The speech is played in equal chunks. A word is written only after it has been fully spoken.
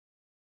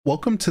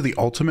Welcome to the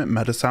Ultimate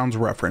MetaSounds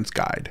Reference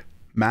Guide,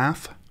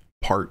 Math,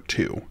 Part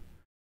 2.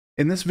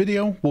 In this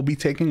video, we'll be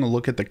taking a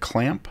look at the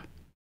clamp,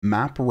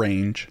 map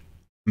range,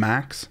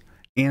 max,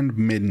 and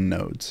min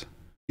nodes.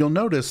 You'll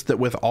notice that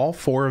with all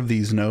four of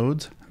these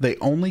nodes, they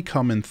only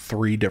come in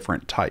three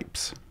different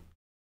types: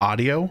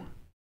 audio,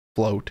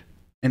 float,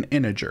 and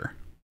integer.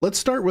 Let's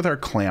start with our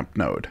clamp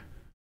node.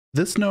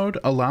 This node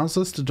allows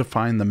us to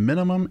define the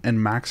minimum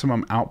and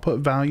maximum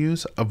output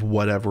values of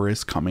whatever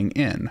is coming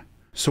in.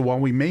 So while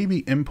we may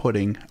be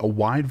inputting a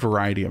wide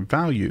variety of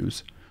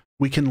values,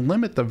 we can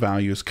limit the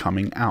values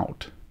coming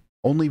out.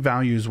 Only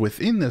values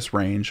within this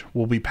range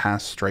will be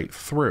passed straight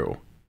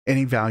through.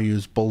 Any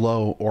values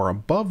below or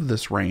above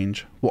this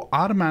range will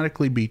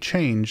automatically be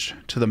changed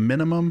to the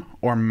minimum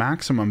or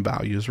maximum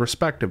values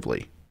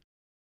respectively.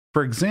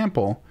 For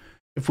example,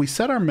 if we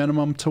set our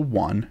minimum to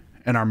 1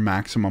 and our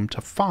maximum to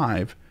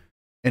 5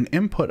 and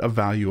input a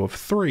value of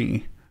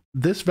 3,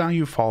 this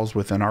value falls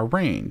within our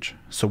range,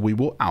 so we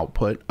will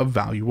output a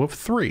value of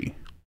 3.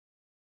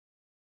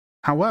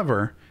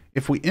 However,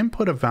 if we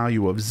input a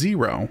value of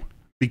 0,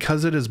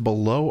 because it is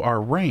below our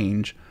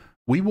range,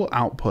 we will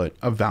output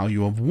a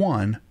value of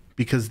 1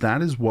 because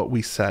that is what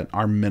we set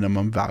our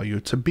minimum value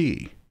to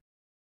be.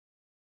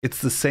 It's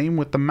the same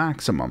with the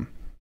maximum.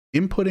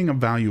 Inputting a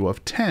value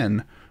of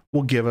 10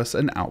 will give us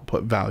an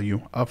output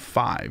value of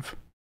 5.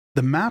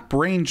 The map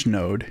range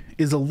node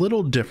is a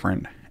little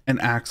different and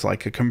acts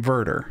like a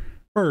converter.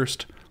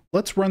 First,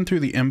 let's run through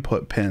the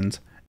input pins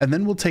and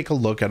then we'll take a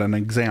look at an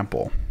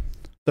example.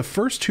 The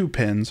first two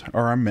pins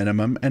are our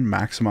minimum and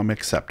maximum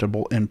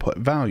acceptable input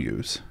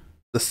values.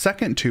 The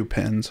second two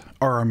pins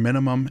are our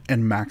minimum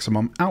and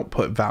maximum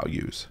output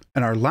values,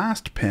 and our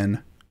last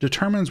pin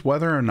determines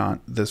whether or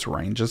not this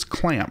range is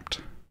clamped.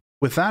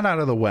 With that out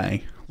of the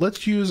way,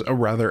 let's use a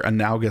rather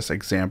analogous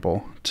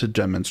example to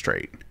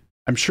demonstrate.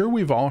 I'm sure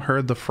we've all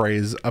heard the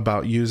phrase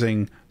about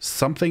using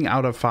something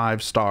out of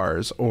 5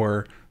 stars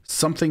or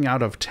something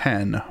out of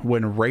 10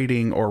 when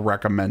rating or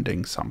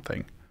recommending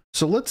something.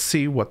 So let's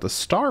see what the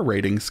star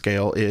rating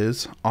scale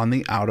is on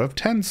the out of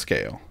 10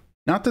 scale.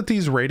 Not that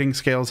these rating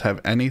scales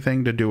have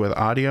anything to do with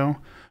audio,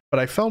 but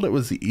I felt it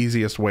was the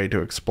easiest way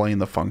to explain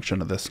the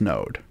function of this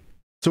node.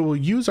 So we'll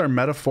use our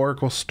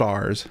metaphorical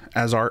stars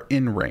as our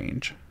in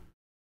range.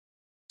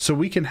 So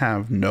we can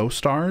have no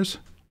stars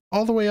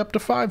all the way up to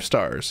 5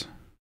 stars.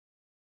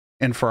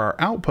 And for our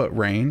output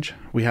range,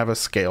 we have a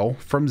scale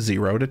from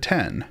 0 to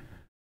 10.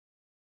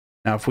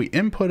 Now, if we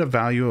input a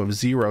value of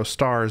 0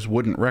 stars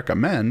wouldn't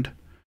recommend,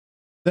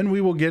 then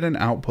we will get an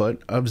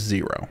output of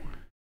 0.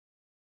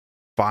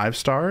 5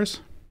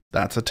 stars,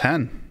 that's a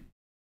 10.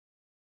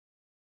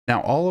 Now,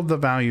 all of the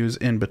values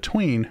in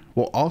between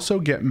will also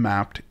get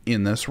mapped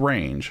in this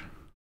range.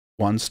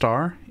 1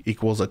 star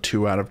equals a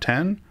 2 out of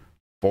 10.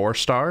 4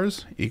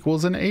 stars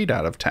equals an 8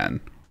 out of 10.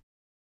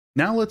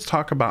 Now let's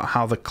talk about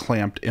how the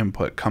clamped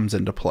input comes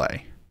into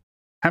play.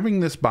 Having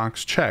this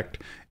box checked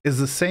is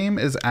the same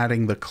as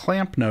adding the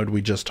clamp node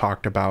we just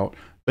talked about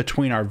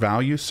between our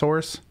value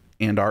source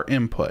and our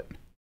input.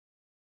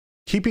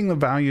 Keeping the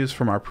values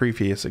from our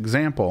previous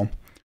example,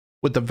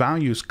 with the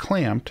values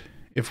clamped,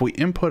 if we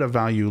input a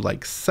value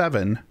like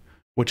 7,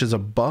 which is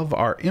above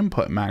our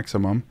input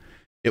maximum,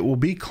 it will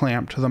be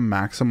clamped to the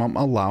maximum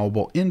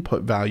allowable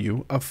input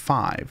value of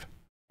 5.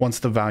 Once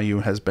the value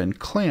has been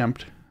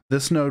clamped,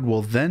 this node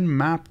will then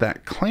map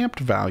that clamped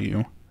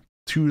value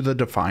to the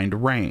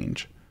defined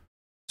range.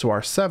 So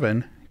our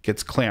 7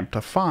 gets clamped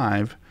to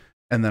 5,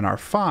 and then our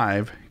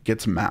 5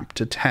 gets mapped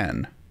to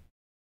 10.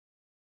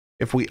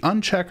 If we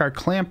uncheck our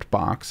clamped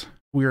box,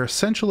 we are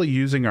essentially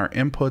using our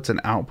inputs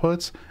and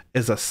outputs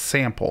as a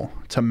sample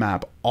to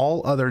map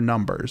all other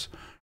numbers,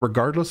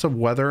 regardless of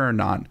whether or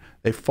not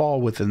they fall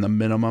within the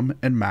minimum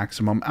and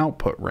maximum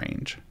output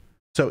range.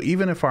 So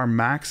even if our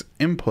max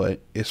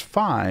input is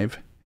 5,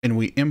 and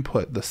we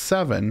input the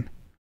 7,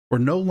 we're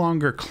no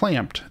longer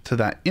clamped to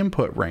that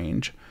input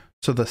range,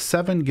 so the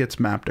 7 gets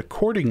mapped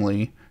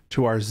accordingly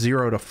to our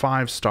 0 to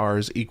 5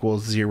 stars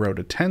equals 0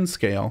 to 10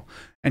 scale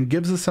and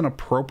gives us an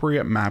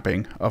appropriate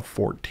mapping of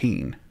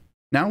 14.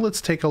 Now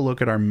let's take a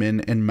look at our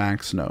min and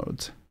max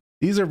nodes.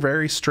 These are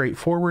very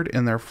straightforward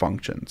in their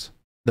functions.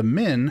 The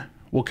min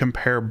will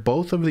compare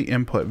both of the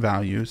input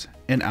values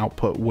and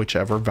output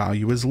whichever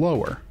value is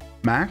lower.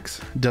 Max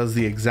does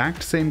the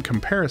exact same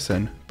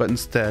comparison, but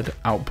instead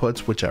outputs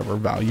whichever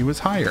value is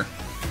higher.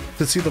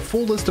 To see the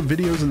full list of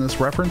videos in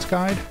this reference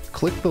guide,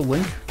 click the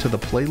link to the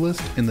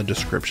playlist in the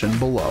description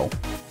below.